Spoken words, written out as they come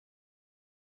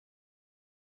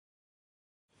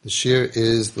The shir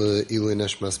is the Ilui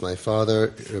Neshmas, my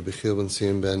father, Rabbi Chil ben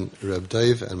Sion ben Reb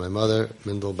Dave, and my mother,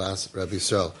 Mindel Bas Rabbi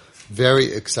Yisrael.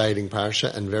 Very exciting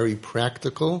parsha and very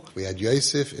practical. We had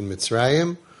Yosef in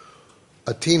Mitzrayim,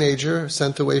 a teenager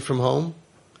sent away from home,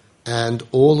 and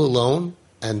all alone.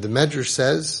 And the Medrash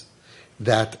says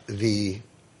that the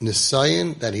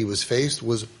nisayon that he was faced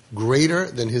was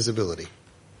greater than his ability.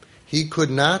 He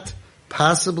could not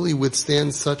possibly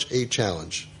withstand such a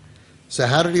challenge. So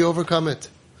how did he overcome it?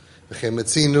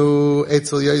 Chazal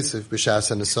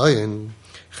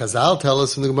tell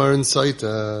us in the Gemara in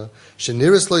Saita,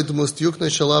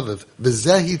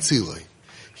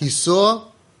 he saw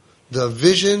the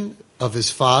vision of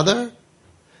his father,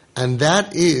 and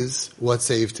that is what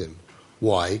saved him.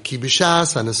 Why?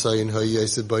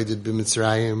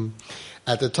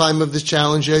 At the time of this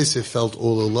challenge, Yosef felt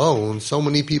all alone. So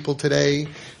many people today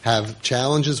have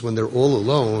challenges when they're all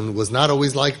alone. It was not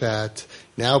always like that.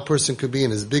 Now a person could be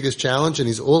in his biggest challenge and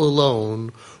he's all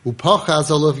alone. And the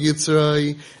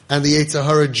Yetzer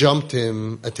Hara jumped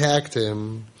him, attacked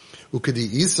him.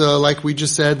 Like we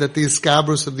just said, that the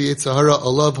escabrus of the Yetzer Hara,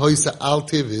 alav hoisa al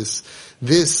tivis,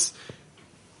 this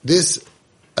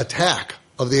attack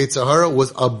of the Yetzer Hara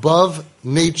was above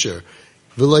nature.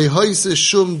 V'lo hoisa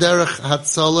shum derech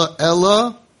hatzala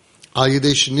ella al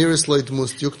yedei sheniris lo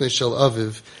yitmus yuknei shel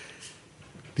aviv.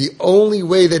 The only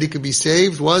way that he could be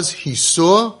saved was he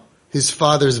saw his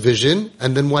father's vision,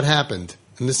 and then what happened?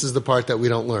 And this is the part that we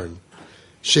don't learn.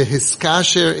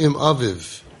 Shehiskasher im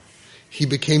aviv. He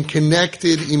became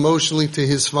connected emotionally to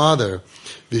his father.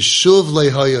 V'shuv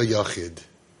lehaya yachid.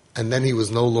 And then he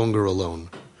was no longer alone.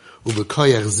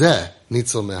 U'b'koyach zeh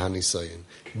nitzel mehanisayin.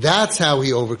 That's how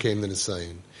he overcame the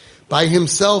nisayon. By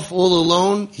himself, all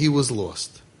alone, he was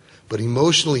lost. But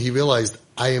emotionally, he realized,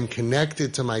 I am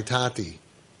connected to my tati.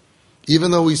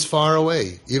 Even though he's far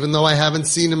away, even though I haven't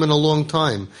seen him in a long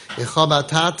time,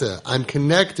 I'm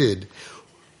connected,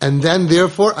 and then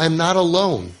therefore I'm not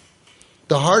alone.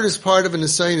 The hardest part of a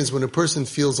nisayon is when a person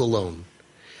feels alone.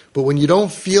 But when you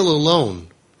don't feel alone,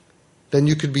 then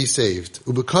you could be saved.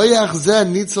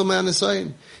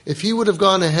 If he would have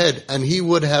gone ahead and he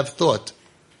would have thought,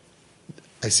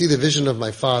 I see the vision of my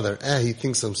father, he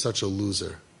thinks I'm such a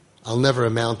loser. I'll never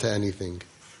amount to anything.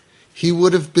 He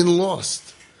would have been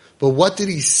lost. But what did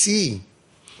he see?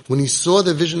 When he saw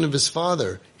the vision of his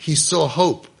father, he saw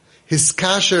hope. His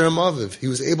kasher amaviv. He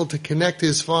was able to connect to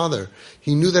his father.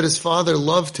 He knew that his father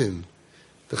loved him.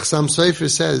 The Chassam Sofer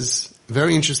says,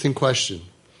 very interesting question.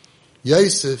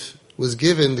 Yosef was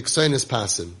given the Ksainis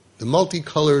Pasim, the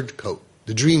multicolored coat,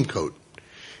 the dream coat.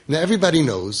 Now everybody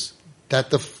knows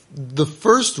that the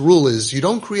first rule is you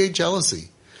don't create jealousy.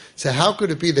 So how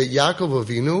could it be that Yaakov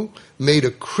Avinu made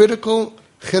a critical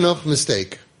chinuch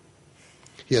mistake?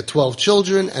 He had 12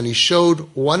 children, and he showed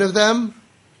one of them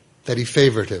that he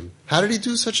favored him. How did he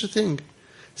do such a thing?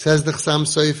 Says the Chassam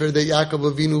Sofer that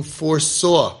Yaakov Avinu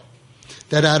foresaw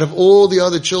that out of all the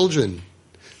other children,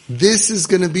 this is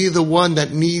going to be the one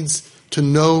that needs to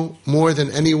know more than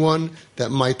anyone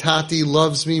that my tati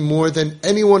loves me more than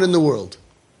anyone in the world.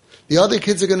 The other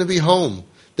kids are going to be home.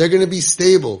 They're going to be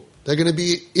stable. They're going to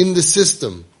be in the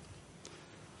system.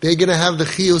 They're going to have the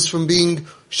chiyus from being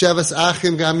Shavas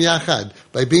Achim Gam Yachad,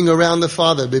 by being around the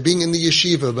father, by being in the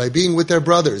yeshiva, by being with their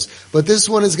brothers. But this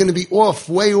one is going to be off,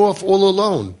 way off, all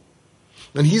alone.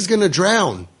 And he's going to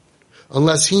drown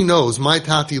unless he knows my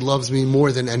tati loves me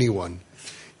more than anyone.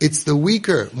 It's the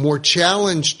weaker, more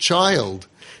challenged child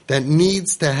that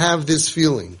needs to have this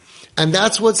feeling. And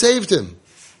that's what saved him.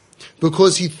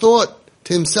 Because he thought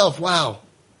to himself, wow,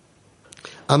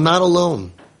 I'm not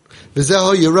alone.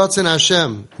 V'zeho yiratzon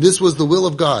Hashem. This was the will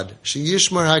of God.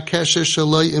 Sheyishmar hakesher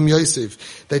shaloi im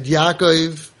Yosef. That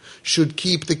Yaakov should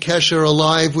keep the kesher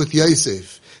alive with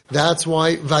Yosef. That's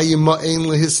why vayima'en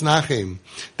lehisnachem.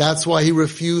 That's why he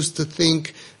refused to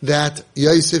think that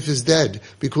Yosef is dead,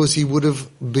 because he would have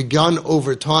begun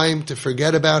over time to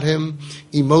forget about him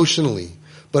emotionally.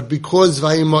 But because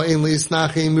vayima'en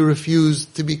lehisnachem, he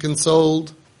refused to be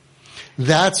consoled.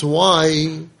 That's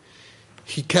why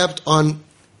he kept on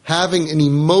having an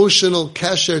emotional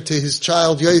kesher to his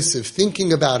child Yosef,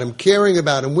 thinking about him, caring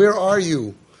about him. Where are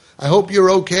you? I hope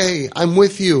you're okay. I'm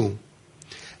with you.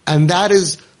 And that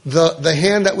is the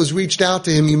hand that was reached out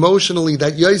to him emotionally,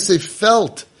 that Yosef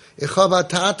felt,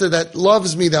 Echavatata, that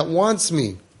loves me, that wants me.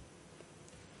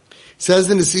 It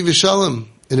says in the Siv Shalom,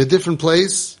 in a different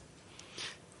place,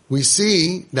 we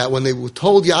see that when they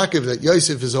told Yaakov that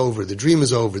Yosef is over, the dream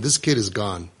is over, this kid is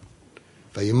gone.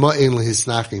 He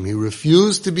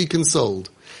refused to be consoled.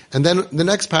 And then the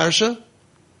next parasha,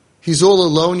 he's all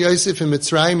alone, Yosef in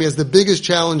Mitzrayim. He has the biggest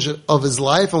challenge of his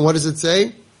life. And what does it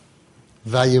say?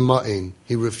 Vayima'in.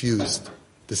 He refused.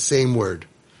 The same word.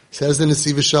 Says the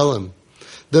Nesiv Shalom.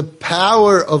 The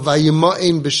power of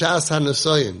Vayima'in b'shas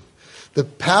hanasoyin. The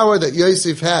power that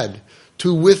Yosef had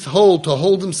to withhold, to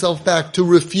hold himself back, to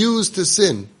refuse to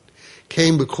sin,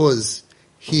 came because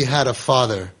he had a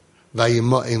father,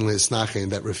 Vayima'in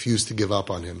le'isnachen, that refused to give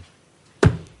up on him.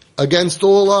 Against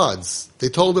all odds. They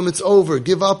told him it's over,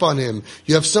 give up on him.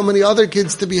 You have so many other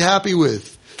kids to be happy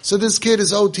with. So this kid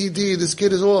is OTD, this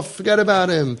kid is off, forget about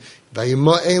him.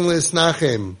 Vayima'in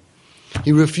le'isnachen.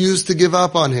 He refused to give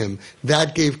up on him.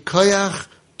 That gave koyach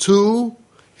to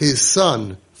his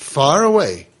son, far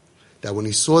away, that when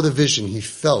he saw the vision, he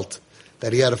felt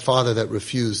that he had a father that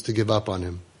refused to give up on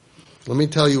him. Let me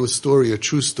tell you a story, a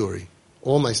true story.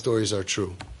 All my stories are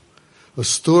true. A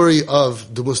story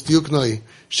of the Mustyuknoi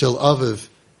Shel Aviv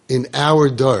in our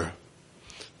Dar.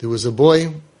 There was a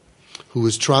boy who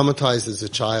was traumatized as a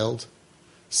child,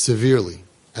 severely.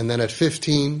 And then at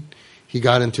 15, he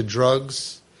got into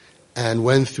drugs and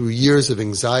went through years of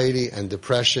anxiety and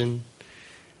depression.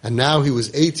 And now he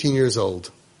was 18 years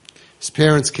old. His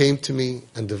parents came to me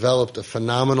and developed a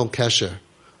phenomenal kesher,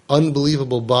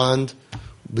 unbelievable bond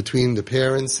between the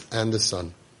parents and the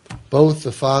son, both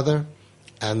the father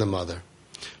and the mother.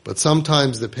 But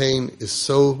sometimes the pain is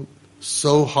so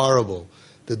horrible.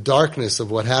 The darkness of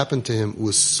what happened to him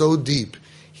was so deep.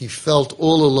 He felt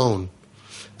all alone.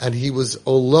 And he was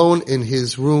alone in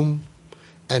his room,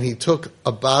 and he took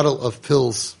a bottle of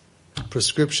pills,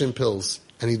 prescription pills,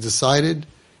 and he decided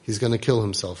he's going to kill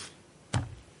himself.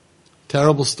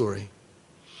 Terrible story.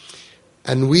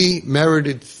 And we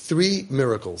merited 3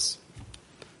 miracles.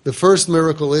 The first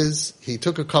miracle is he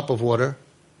took a cup of water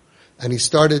and he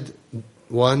started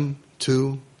 1,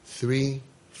 2, 3,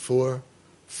 4,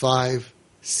 5,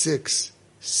 6,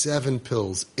 7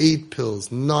 pills, 8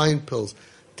 pills, 9 pills,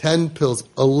 10 pills,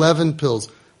 11 pills,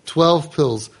 12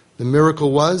 pills. The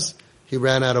miracle was he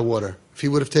ran out of water. If he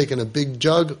would have taken a big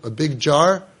jug, a big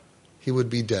jar, he would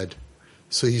be dead.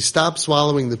 So he stopped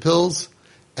swallowing the pills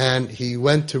and he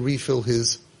went to refill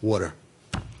his water.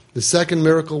 The second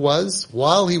miracle was,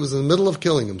 while he was in the middle of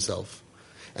killing himself,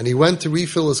 and he went to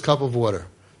refill his cup of water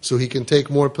so he can take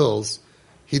more pills,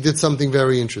 he did something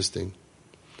very interesting.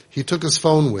 He took his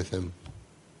phone with him,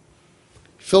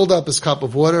 filled up his cup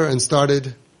of water, and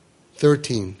started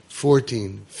 13,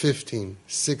 14, 15,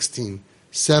 16,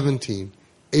 17,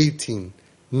 18,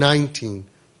 19,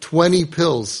 20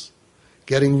 pills,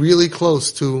 getting really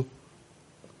close to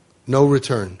no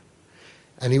return.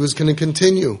 And he was going to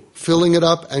continue filling it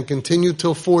up and continue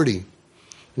till 40,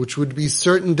 which would be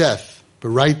certain death. But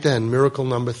right then, miracle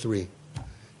number 3,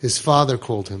 his father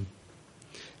called him.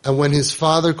 And when his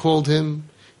father called him,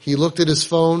 he looked at his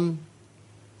phone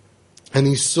and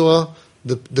he saw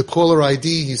the caller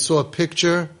ID. He saw a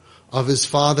picture of his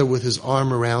father with his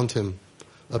arm around him,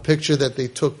 a picture that they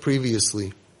took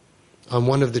previously on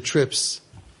one of the trips.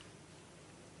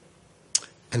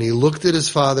 And he looked at his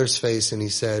father's face and he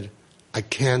said, I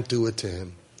can't do it to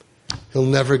him. He'll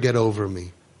never get over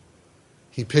me.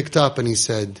 He picked up and he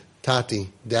said, Tati,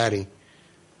 Daddy,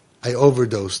 I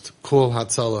overdosed. Call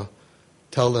Hatzalah.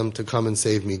 Tell them to come and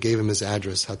save me. Gave him his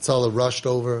address. Hatzalah rushed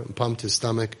over and pumped his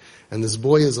stomach, and this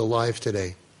boy is alive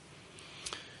today.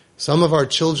 Some of our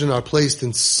children are placed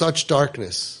in such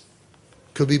darkness.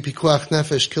 Could be pikuach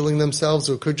nefesh, killing themselves,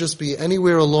 or could just be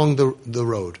anywhere along the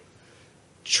road.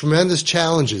 Tremendous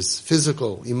challenges,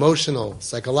 physical, emotional,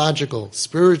 psychological,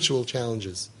 spiritual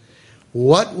challenges.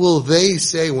 What will they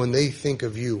say when they think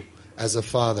of you as a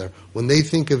father, when they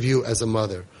think of you as a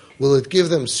mother? Will it give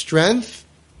them strength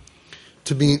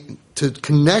to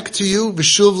connect to you,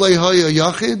 v'shuv le'haya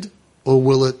yachid, or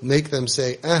will it make them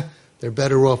say, they're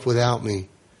better off without me.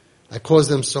 I caused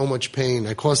them so much pain.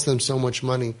 I cost them so much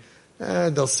money.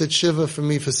 They'll sit shiva for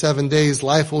me for 7 days.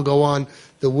 Life will go on.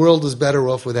 The world is better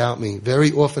off without me.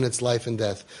 Very often it's life and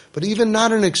death. But even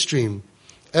not an extreme.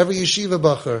 Every yeshiva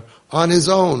bacher on his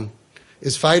own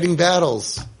is fighting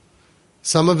battles.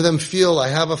 Some of them feel, I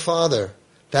have a father.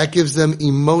 That gives them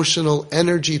emotional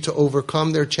energy to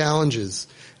overcome their challenges.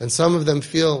 And some of them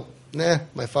feel,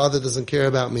 my father doesn't care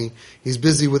about me. He's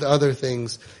busy with other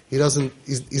things.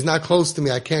 He's not close to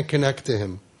me. I can't connect to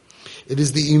him. It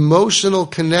is the emotional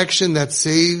connection that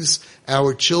saves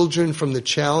our children from the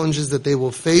challenges that they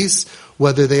will face,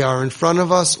 whether they are in front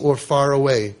of us or far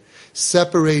away,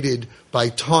 separated by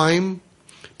time,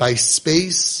 by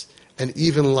space, and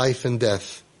even life and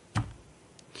death.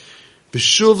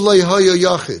 B'shuv le'haya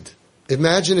yachid.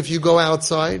 Imagine if you go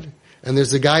outside and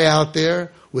there's a guy out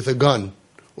there with a gun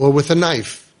or with a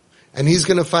knife, and he's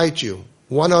going to fight you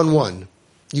one-on-one.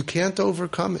 You can't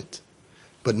overcome it.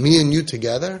 But me and you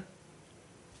together,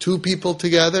 2 people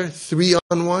together, 3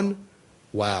 on 1,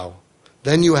 wow.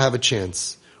 Then you have a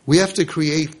chance. We have to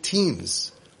create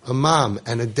teams, a mom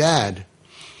and a dad,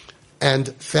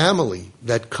 and family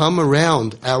that come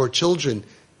around our children.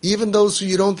 Even those who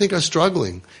you don't think are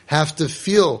struggling have to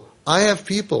feel, I have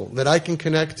people that I can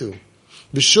connect to.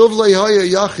 B'shuv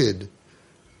le'haya yachid.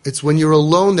 It's when you're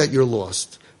alone that you're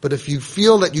lost. But if you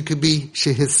feel that you could be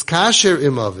shehiskasher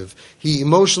imaviv, he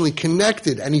emotionally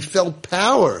connected and he felt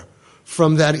power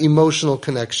from that emotional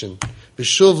connection.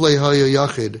 B'shuv le'haya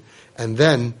yachid. And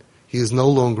then he is no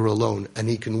longer alone. And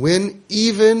he can win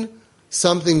even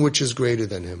something which is greater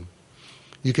than him.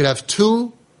 You could have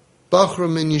 2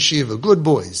 Bachram in yeshiva, good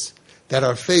boys, that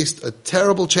are faced a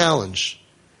terrible challenge.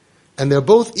 And they're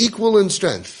both equal in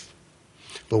strength.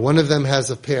 But one of them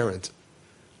has a parent,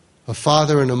 a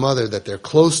father and a mother that they're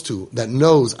close to, that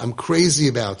knows, I'm crazy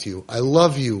about you, I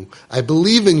love you, I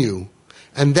believe in you.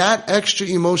 And that extra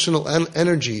emotional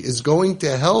energy is going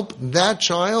to help that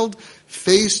child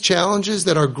face challenges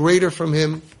that are greater from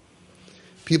him.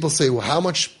 People say, well, how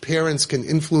much parents can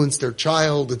influence their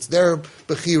child? It's their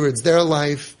bechira, it's their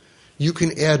life. You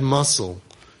can add muscle.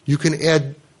 You can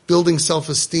add, building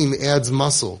self-esteem adds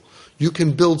muscle. You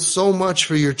can build so much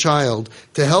for your child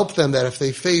to help them that if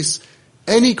they face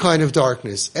any kind of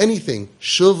darkness, anything,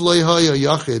 shuv le'haya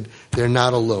yachid, they're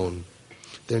not alone.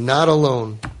 They're not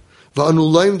alone.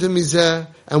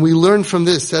 And we learn from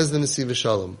this, says the Nesiv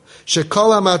Shalom,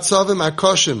 shekol hamatzavim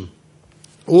akoshim,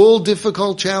 all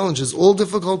difficult challenges, all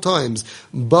difficult times,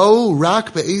 ba'u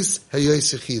rak be'is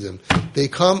hayos yechidim. They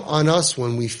come on us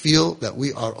when we feel that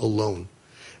we are alone.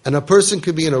 And a person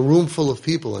could be in a room full of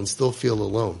people and still feel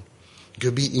alone.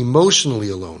 Could be emotionally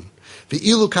alone. But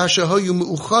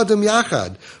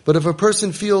if a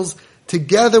person feels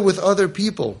together with other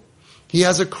people, he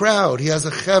has a crowd, he has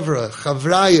a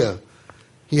chavraya,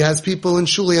 he has people in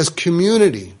shul, he has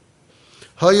community.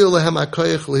 You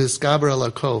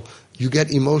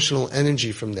get emotional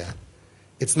energy from that.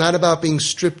 It's not about being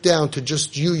stripped down to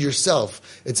just you yourself.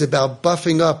 It's about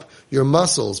buffing up your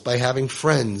muscles by having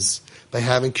friends, by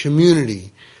having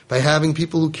community, by having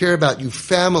people who care about you,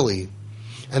 family.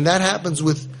 And that happens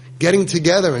with getting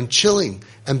together and chilling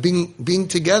and being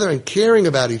together and caring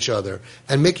about each other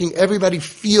and making everybody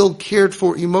feel cared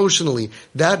for emotionally.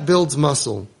 That builds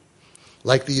muscle.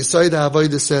 Like the Yesod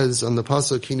HaAvodah says on the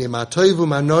Pasuk, Hine matoivu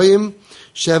manoim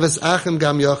sheves achim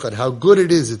gam yochad. How good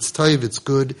it is, it's toiv, it's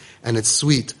good, and it's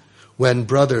sweet when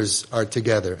brothers are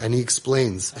together. And he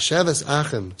explains, sheves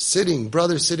achim,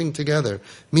 brothers sitting together,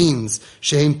 means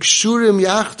shehem kshurim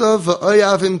yachtav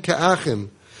v'oyavim ke'achim.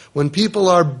 When people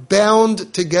are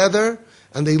bound together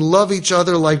and they love each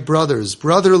other like brothers,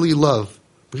 brotherly love,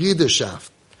 brideshaft,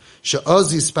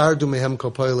 she'oz yispardu mehem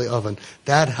kopoyle oven.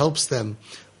 That helps them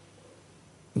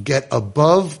get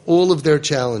above all of their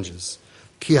challenges.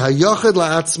 Ki hayochid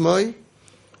la'atzmai,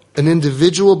 an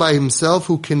individual by himself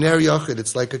who kiner yochid,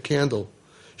 it's like a candle.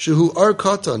 Shehu ar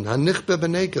katan, hanichbe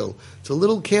b'nekel, it's a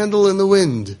little candle in the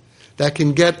wind that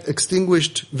can get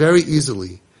extinguished very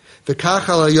easily. V'kach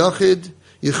al hayochid,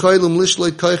 yichoylum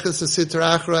lishloit koiches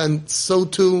asitra achra, and so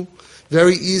too,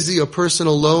 very easy, a person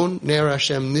alone, ner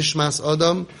Hashem nishmas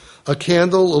adam, a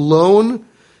candle alone,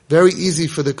 very easy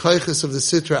for the koiches of the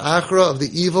sitra achra, of the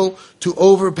evil, to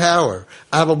overpower.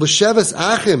 Aval b'sheves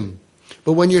achim.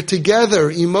 But when you're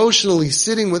together, emotionally,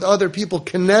 sitting with other people,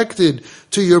 connected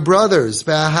to your brothers,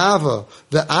 be'ahava,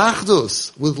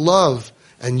 ve'achdus, with love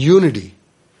and unity.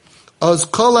 Az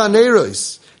kol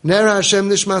ha'neros, ner Hashem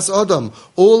nishmas adam,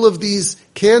 all of these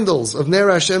candles of ner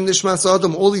Hashem nishmas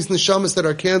adam, all these neshamas that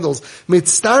are candles,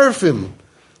 mitztarfim,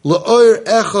 la'or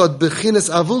echad b'chines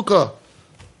avuka,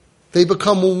 they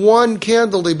become one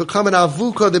candle, they become an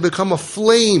avuka, they become a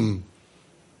flame.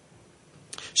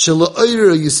 That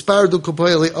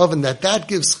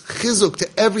gives chizuk to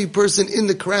every person in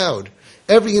the crowd,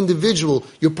 every individual.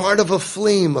 You're part of a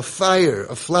flame, a fire,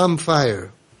 a flam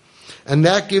fire. And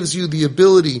that gives you the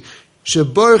ability that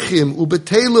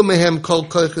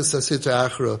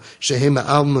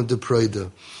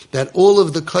all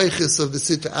of the koiches of the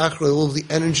Sitra Achra, all of the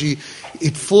energy,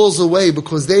 it falls away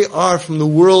because they are from the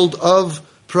world of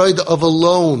Proida, of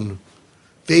alone.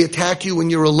 They attack you when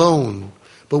you're alone.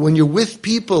 But when you're with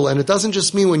people, and it doesn't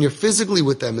just mean when you're physically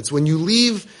with them, it's when you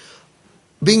leave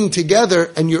being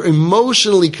together and you're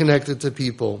emotionally connected to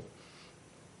people.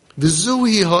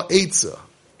 V'zuhi ha'etza.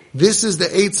 This is the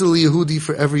Eitzel Yehudi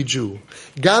for every Jew.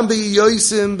 Gam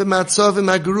b'yosim b'matzavim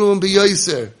ha'geruim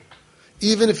b'yoser.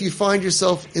 Even if you find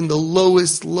yourself in the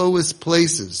lowest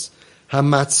places.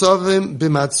 Ha'matzavim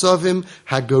b'matzavim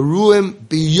ha'geruim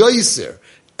b'yoser.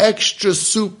 Extra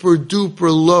super duper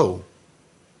low.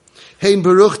 Hein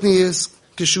beruchnius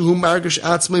Kishuhu margish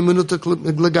atzmei minutak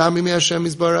legami me Hashem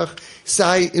Yisbarach.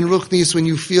 Say in Ruchnis when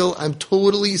you feel I'm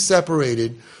totally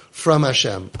separated from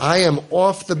Hashem. I am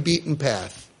off the beaten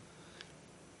path.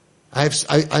 I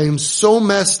am so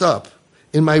messed up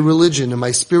in my religion and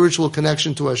my spiritual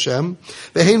connection to Hashem.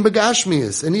 Behein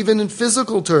begashmius, and even in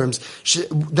physical terms,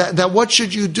 that what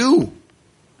should you do?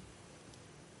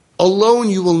 Alone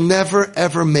you will never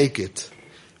ever make it.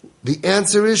 The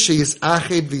answer is sheyis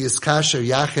ached v'yiskasher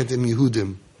yached im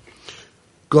Yehudim.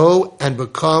 Go and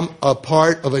become a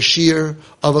part of a shir,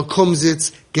 of a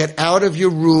kumzitz. Get out of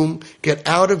your room, get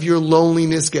out of your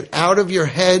loneliness, get out of your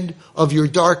head, of your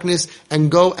darkness, and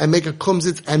go and make a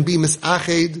kumzitz and be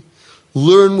misached.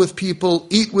 Learn with people,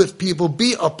 eat with people,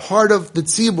 be a part of the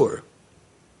tzibur.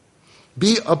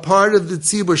 Be a part of the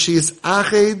tzibur. She is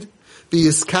ached,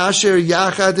 v'yiskasher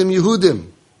yachad im Yehudim.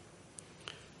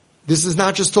 This is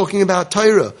not just talking about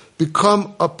Torah.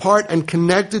 Become a part and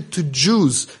connected to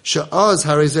Jews. Sha'az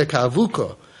harezeh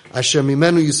ka'avuka. Asher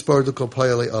mimenu yispardu kol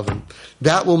poyalei oven.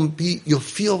 That will be, you'll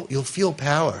feel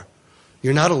power.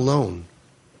 You're not alone.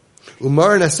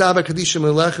 Umar Nasaba Kadisha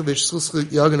Melechevich Suschit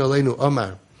Yagan Aleinu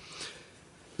Omar.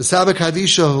 The Saba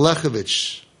Kadisha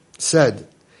Melechevich said,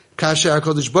 Kasher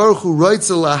HaKadosh Baruch Hu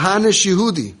writes a lahanish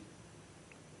Yehudi.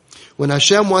 When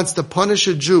Hashem wants to punish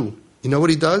a Jew, you know what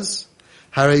he does?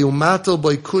 Harei umatel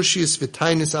boy kushis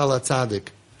v'tainis ala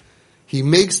tzadik. He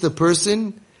makes the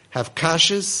person have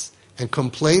kashis and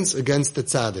complaints against the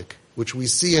tzaddik, which we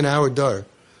see in our dar.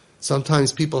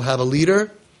 Sometimes people have a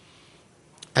leader,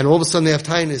 and all of a sudden they have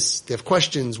tainis, they have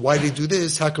questions. Why did they do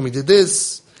this? How come we did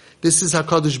this? This is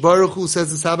HaKadosh Baruch Hu,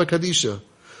 says the Saba Kadisha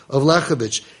of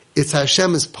Lechevich. It's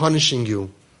Hashem is punishing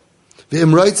you. And if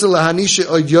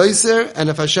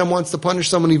Hashem wants to punish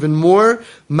someone even more, if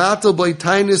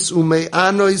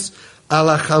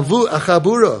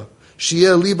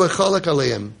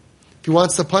he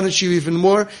wants to punish you even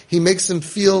more, he makes him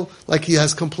feel like he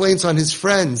has complaints on his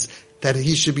friends, that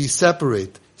he should be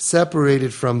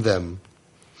separated from them.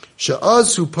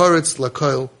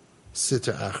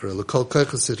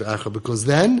 Because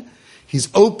then he's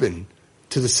open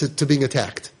to being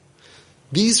attacked.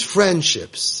 These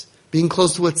friendships, being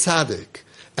close to a tzaddik,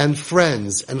 and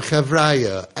friends, and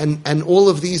chavraya, and all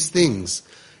of these things,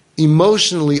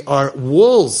 emotionally are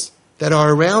walls that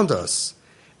are around us.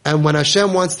 And when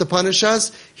Hashem wants to punish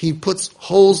us, He puts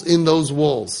holes in those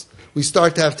walls. We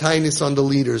start to have tinus on the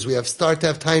leaders. We start to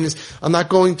have tinus. I'm not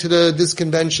going to this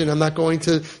convention. I'm not going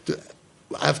to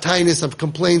have tinus of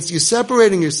complaints. You're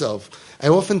separating yourself. I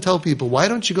often tell people, why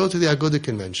don't you go to the Agudah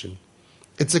convention?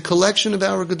 It's a collection of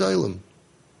our Gedolim.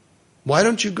 Why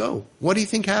don't you go? What do you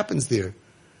think happens there?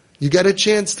 You get a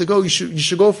chance to go. You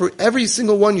should go for every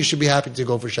single one. You should be happy to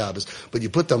go for Shabbos. But you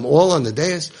put them all on the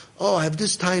dais. Oh, I have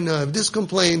this taina, I have this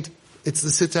complaint. It's the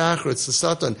Sitah Achra, it's the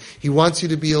Satan. He wants you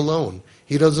to be alone.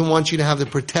 He doesn't want you to have the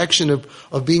protection of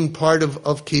being part of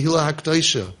Kehillah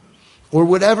HaKadoshah. Or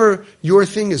whatever your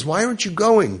thing is. Why aren't you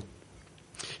going?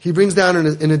 He brings down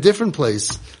in a different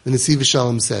place, the Nesiv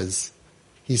Shalom says.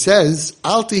 He says,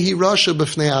 Al tihi rasha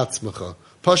b'fnei atzmecha.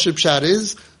 Pashut Pshat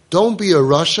is, don't be a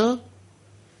rasha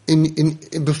in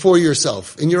before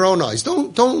yourself, in your own eyes.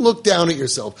 Don't look down at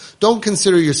yourself. Don't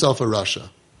consider yourself a rasha.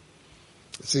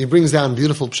 So he brings down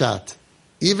beautiful Pshat.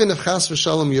 Even if chas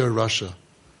v'shalom you're a rasha,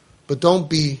 but don't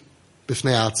be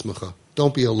b'fnei atzmecha.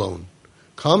 Don't be alone.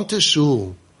 Come to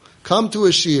shul. Come to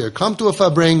a shir, come to a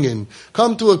fabrengen,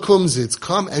 come to a kumzitz,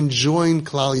 come and join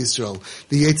Klal Yisrael.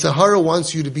 The Yetzer Hara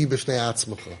wants you to be b'fnei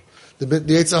atzmecha. The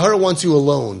Yetzer Hara wants you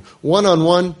alone.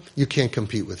 One-on-one, you can't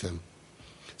compete with him.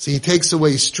 So he takes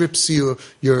away, strips your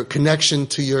connection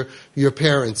to your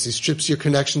parents, he strips your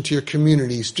connection to your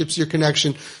community, he strips your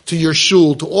connection to your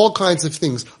shul, to all kinds of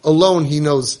things. Alone, he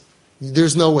knows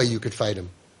there's no way you could fight him.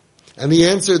 And the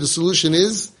answer, the solution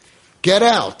is, get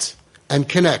out and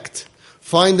connect.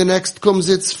 Find the next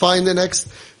kumzitz, find the next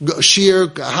shir,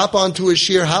 hop onto a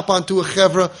shir, hop onto a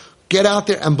chevra, get out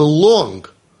there and belong.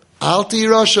 Al ti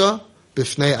rasha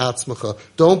b'fnei atzmecha.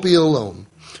 Don't be alone.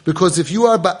 Because if you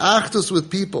are ba'achdus with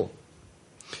people,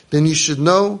 then you should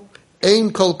know,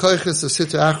 ein kol koiches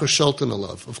asita achar sholten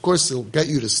alav. Of course, he'll get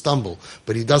you to stumble,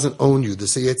 but he doesn't own you. The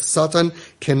Satan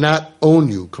cannot own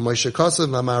you. K'may shekasav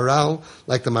Maharal,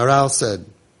 like the Maharal said,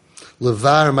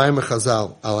 levar ma'im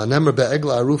chazal, al anemer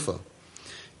be'egla arufa.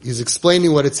 He's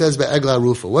explaining what it says by Egla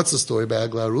Rufa. What's the story by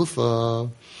Egla Rufa?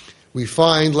 We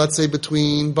find, let's say,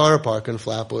 between Borough Park and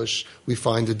Flatbush, we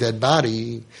find a dead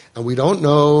body, and we don't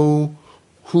know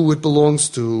who it belongs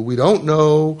to. We don't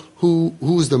know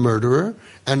who's the murderer,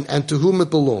 and to whom it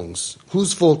belongs.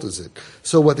 Whose fault is it?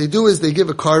 So what they do is they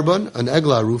give a carbon, an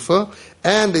Egla Rufa,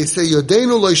 and they say,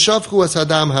 Yodeinu lo yishavchu es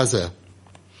hadam hazeh.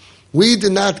 We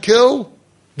did not kill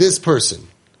this person.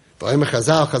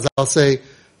 Chazal say,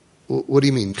 what do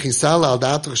you mean?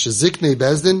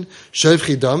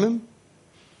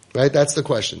 Right? That's the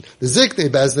question. The Ziknei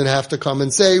Bezdin have to come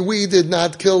and say, we did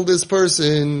not kill this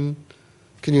person.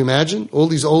 Can you imagine? All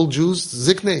these old Jews,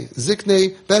 Ziknei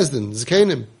Bezdin,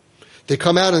 Zikenim. They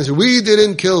come out and say, we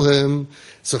didn't kill him.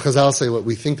 So Chazal say, what,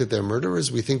 we think that they're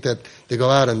murderers? We think that they go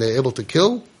out and they're able to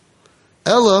kill?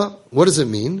 Ella, what does it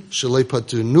mean? Shalei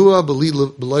patunua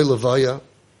b'loi levaya.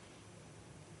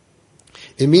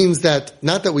 It means that,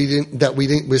 not that we're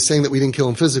saying that we didn't kill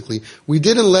him physically. We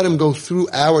didn't let him go through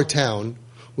our town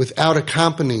without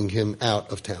accompanying him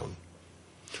out of town.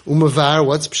 Umavar,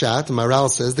 what's pshat? Maral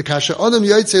says, the kasha adam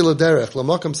yotzei l'derech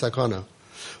l'makam sakana.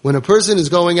 When a person is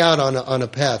going out on a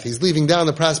path, he's leaving down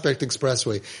the Prospect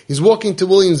Expressway, he's walking to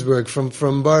Williamsburg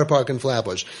from Borough Park and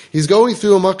Flatbush, he's going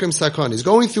through a makam sakana, he's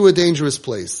going through a dangerous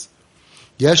place.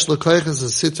 Yesh l'koiches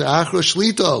sita achra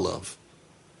shlita alav.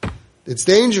 It's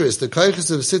dangerous. The koiches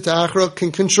of sita achra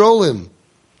can control him.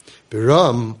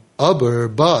 Biram,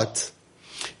 but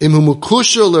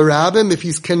if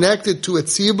he's connected to a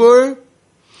tzibur,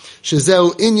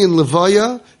 shezeu inyan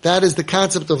levaya, that is the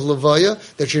concept of levaya,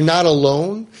 that you're not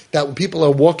alone, that when people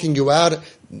are walking you out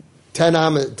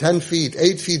 10 feet,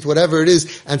 8 feet, whatever it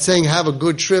is, and saying, have a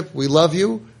good trip, we love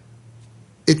you,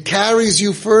 it carries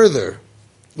you further.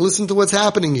 Listen to what's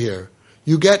happening here.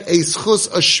 You get a schus,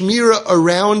 a shmira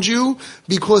around you,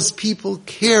 because people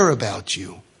care about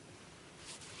you.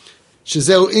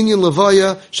 Shezeu inyan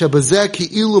levaya, shebazeh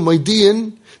ki'ilu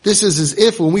maidiyin. This is as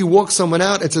if when we walk someone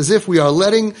out, it's as if we are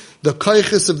letting the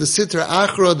koiches of the sitra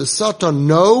achra, the satan,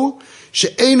 know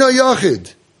she'eino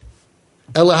yachid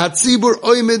ela hatzibur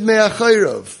oimid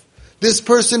me'achayrav. This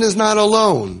person is not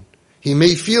alone. He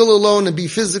may feel alone and be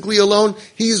physically alone.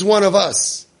 He's one of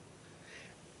us.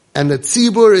 And the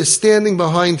tzibur is standing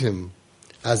behind him.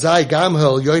 Azai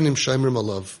gamhel yoinim shoymrim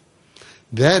alav.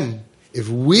 Then, if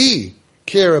we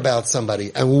care about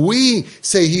somebody, and we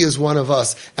say he is one of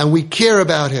us, and we care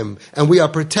about him, and we are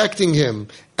protecting him,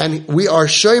 and we are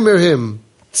shomer him,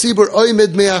 tzibur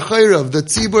oimid me'achayrav, the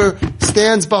tzibur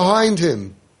stands behind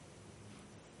him.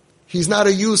 He's not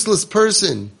a useless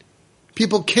person.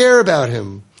 People care about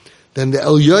him. Then the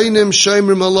elyonim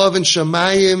shomer malav and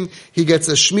shamayim, he gets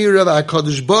a shmira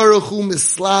v'akadosh baruch hu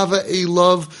mislava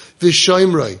elav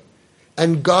v'shomeroi,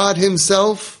 and God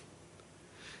himself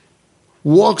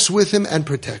walks with him and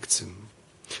protects him.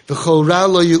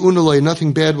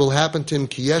 Nothing bad will happen to him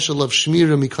because he has a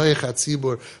shmira mikayach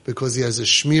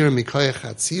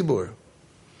hatzibur.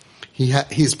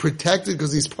 He's protected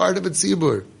because he's part of a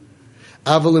tzibur.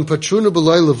 Aval patruna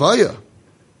b'loy levaya.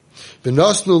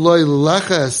 B'nosnu loy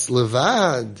lechas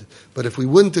levad. But if we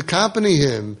wouldn't accompany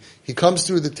him, he comes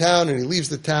through the town and he leaves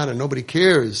the town and nobody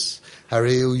cares.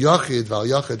 Hareu yachid v'al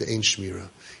yachid ein shmira.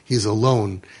 He's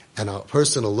alone. And a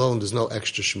person alone, there's no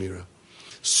extra shmira.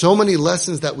 So many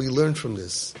lessons that we learn from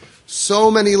this.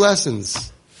 So many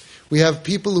lessons. We have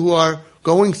people who are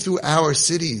going through our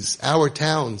cities, our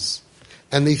towns,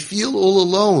 and they feel all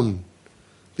alone.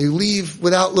 They leave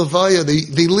without levaya.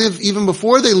 They live, even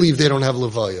before they leave, they don't have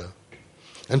levaya.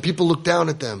 And people look down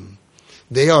at them.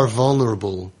 They are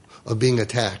vulnerable of being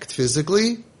attacked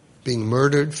physically, being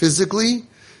murdered physically,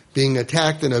 being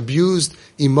attacked and abused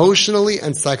emotionally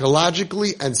and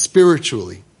psychologically and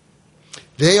spiritually.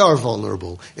 They are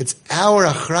vulnerable. It's our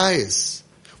achrayus.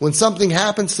 When something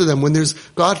happens to them, when there's,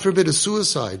 God forbid, a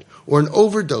suicide or an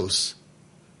overdose,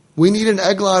 we need an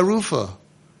egla arufa.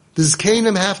 The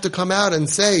Zkenim have to come out and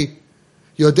say,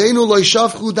 Yodeinu lo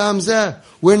yishafchu dam zeh.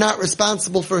 We're not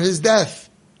responsible for his death.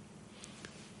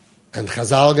 And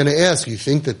Chazal are going to ask, you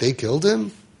think that they killed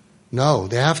him? No,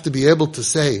 they have to be able to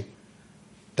say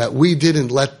that we didn't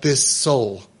let this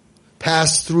soul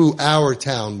pass through our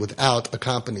town without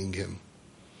accompanying him.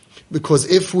 Because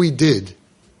if we did,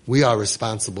 we are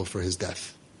responsible for his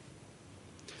death.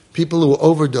 People who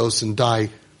overdose and die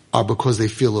are because they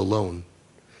feel alone.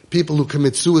 People who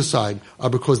commit suicide are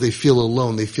because they feel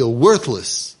alone. They feel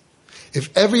worthless.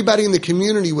 If everybody in the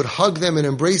community would hug them and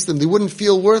embrace them, they wouldn't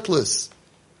feel worthless.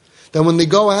 Then when they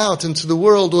go out into the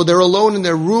world or they're alone in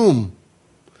their room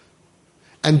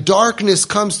and darkness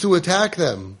comes to attack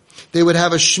them, they would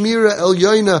have a shmira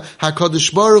elyoina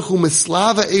hakadosh baruch hu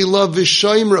mislava elav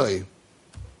v'shoimroi.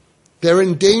 They're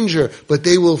in danger, but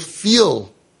they will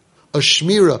feel a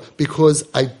shmira because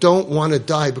I don't want to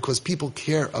die because people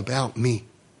care about me.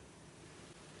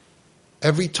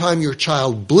 Every time your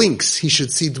child blinks, he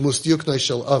should see Dmus Yuknai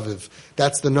Shel Aviv.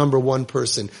 That's the number one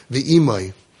person.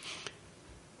 V'imai.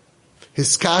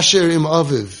 Hiskasher im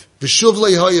Aviv. V'shuv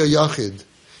le'hoya yachid.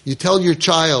 You tell your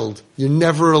child, you're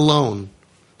never alone.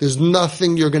 There's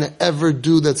nothing you're going to ever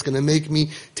do that's going to make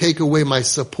me take away my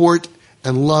support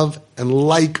and love and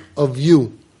like of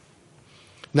you.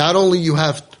 Not only you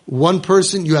have one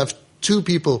person, you have two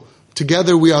people.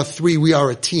 Together we are three. We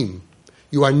are a team.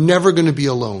 You are never going to be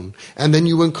alone. And then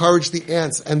you encourage the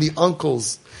aunts and the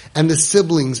uncles and the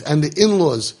siblings and the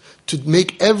in-laws to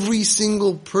make every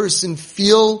single person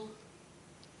feel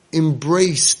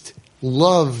embraced,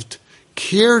 loved,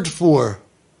 cared for.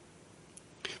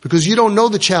 Because you don't know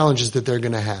the challenges that they're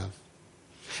going to have.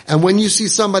 And when you see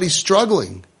somebody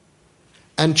struggling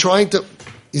and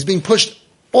he's being pushed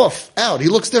off, out, he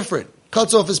looks different,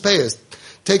 cuts off his payas,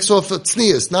 takes off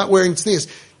tznius, not wearing tznius,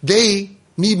 they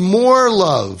need more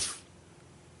love.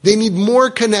 They need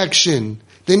more connection.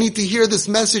 They need to hear this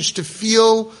message to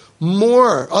feel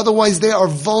more. Otherwise they are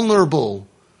vulnerable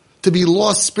to be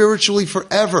lost spiritually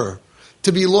forever,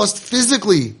 to be lost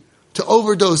physically, to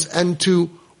overdose and to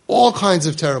all kinds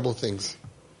of terrible things.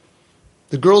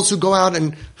 The girls who go out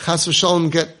and chas v'shalom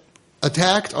get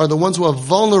attacked are the ones who are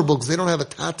vulnerable because they don't have a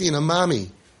tati and a mami.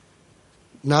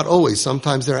 Not always.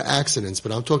 Sometimes there are accidents,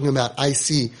 but I'm talking about, I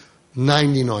see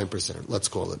 99%, let's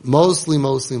call it.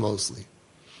 Mostly.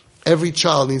 Every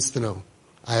child needs to know,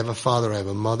 I have a father, I have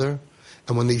a mother,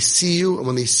 and when they see you, and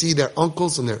when they see their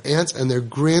uncles and their aunts and their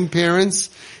grandparents,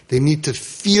 they need to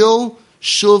feel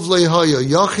shuv lehaya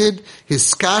yachid,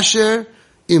 his kasher,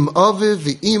 im aviv,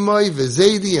 v'imai,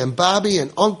 v'zedi, and babi,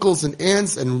 and uncles and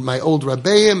aunts, and my old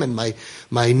rabbeim, and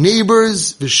my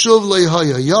neighbors, v'shuv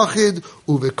lehaya yachid,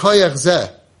 u'v'koyach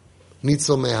zeh,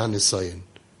 nitzel me'han nisayin.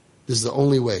 This is the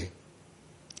only way.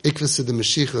 Ikvas of the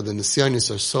Mashiach, the Nisyanis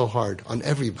are so hard on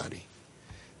everybody.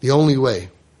 The only way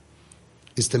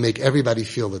is to make everybody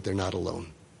feel that they're not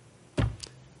alone.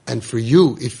 And for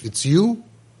you, if it's you,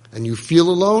 and you feel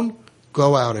alone,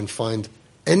 go out and find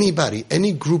anybody,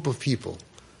 any group of people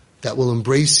that will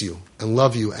embrace you and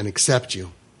love you and accept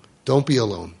you. Don't be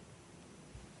alone.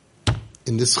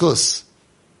 In this chus,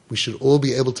 we should all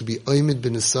be able to be oimid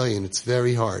b'nisayin. It's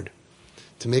very hard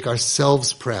to make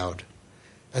ourselves proud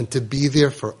and to be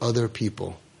there for other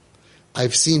people.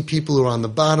 I've seen people who are on the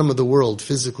bottom of the world,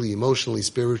 physically, emotionally,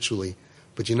 spiritually,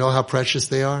 but you know how precious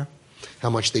they are? How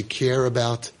much they care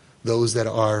about those that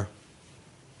are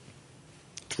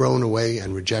thrown away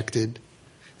and rejected.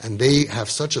 And they have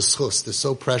such a schus, they're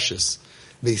so precious.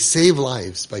 They save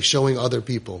lives by showing other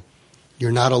people,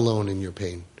 you're not alone in your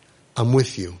pain. I'm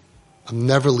with you. I'm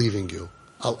never leaving you.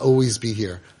 I'll always be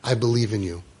here. I believe in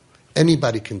you.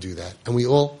 Anybody can do that. And we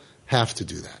all have to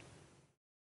do that.